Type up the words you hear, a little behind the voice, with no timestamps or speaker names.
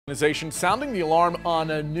Organization sounding the alarm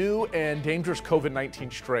on a new and dangerous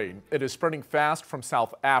COVID-19 strain. It is spreading fast from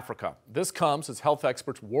South Africa. This comes as health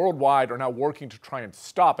experts worldwide are now working to try and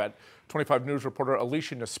stop it. 25 News reporter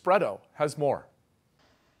Alicia Nespreto has more.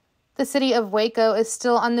 The city of Waco is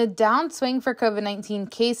still on the downswing for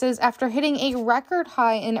COVID-19 cases after hitting a record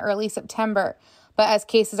high in early September. But as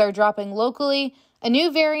cases are dropping locally, a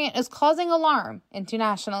new variant is causing alarm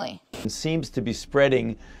internationally. It seems to be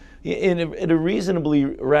spreading at a reasonably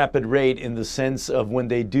rapid rate in the sense of when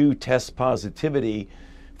they do test positivity,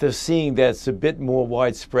 they're seeing that it's a bit more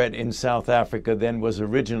widespread in South Africa than was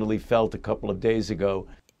originally felt a couple of days ago.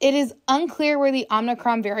 It is unclear where the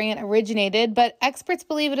Omicron variant originated, but experts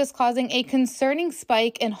believe it is causing a concerning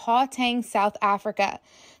spike in Gauteng, South Africa.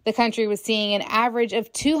 The country was seeing an average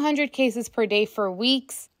of 200 cases per day for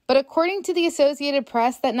weeks, but according to the Associated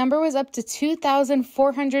Press, that number was up to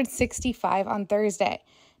 2,465 on Thursday.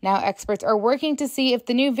 Now experts are working to see if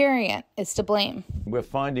the new variant is to blame. We're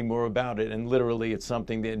finding more about it, and literally it's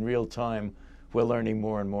something that in real time we're learning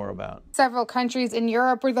more and more about. Several countries in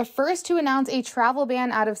Europe were the first to announce a travel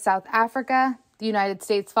ban out of South Africa, the United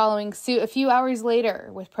States following suit a few hours later,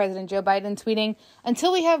 with President Joe Biden tweeting,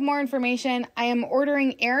 "Until we have more information, I am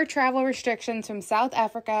ordering air travel restrictions from South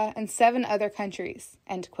Africa and 7 other countries,"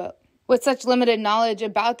 end quote. With such limited knowledge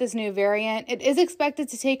about this new variant, it is expected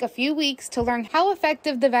to take a few weeks to learn how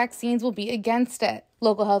effective the vaccines will be against it.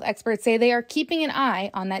 Local health experts say they are keeping an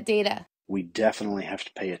eye on that data. We definitely have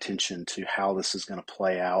to pay attention to how this is going to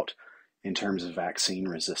play out in terms of vaccine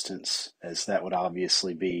resistance, as that would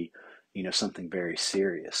obviously be, something very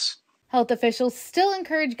serious. Health officials still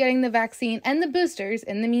encourage getting the vaccine and the boosters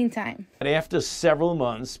in the meantime. And after several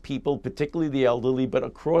months, people, particularly the elderly, but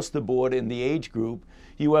across the board in the age group,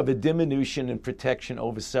 you have a diminution in protection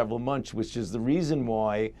over several months, which is the reason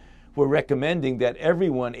why we're recommending that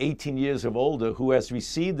everyone 18 years or older who has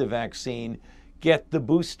received the vaccine get the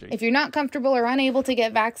booster. If you're not comfortable or unable to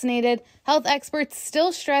get vaccinated, health experts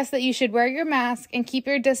still stress that you should wear your mask and keep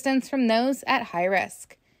your distance from those at high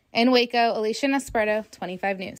risk. In Waco, Alicia Nespreto, 25 News.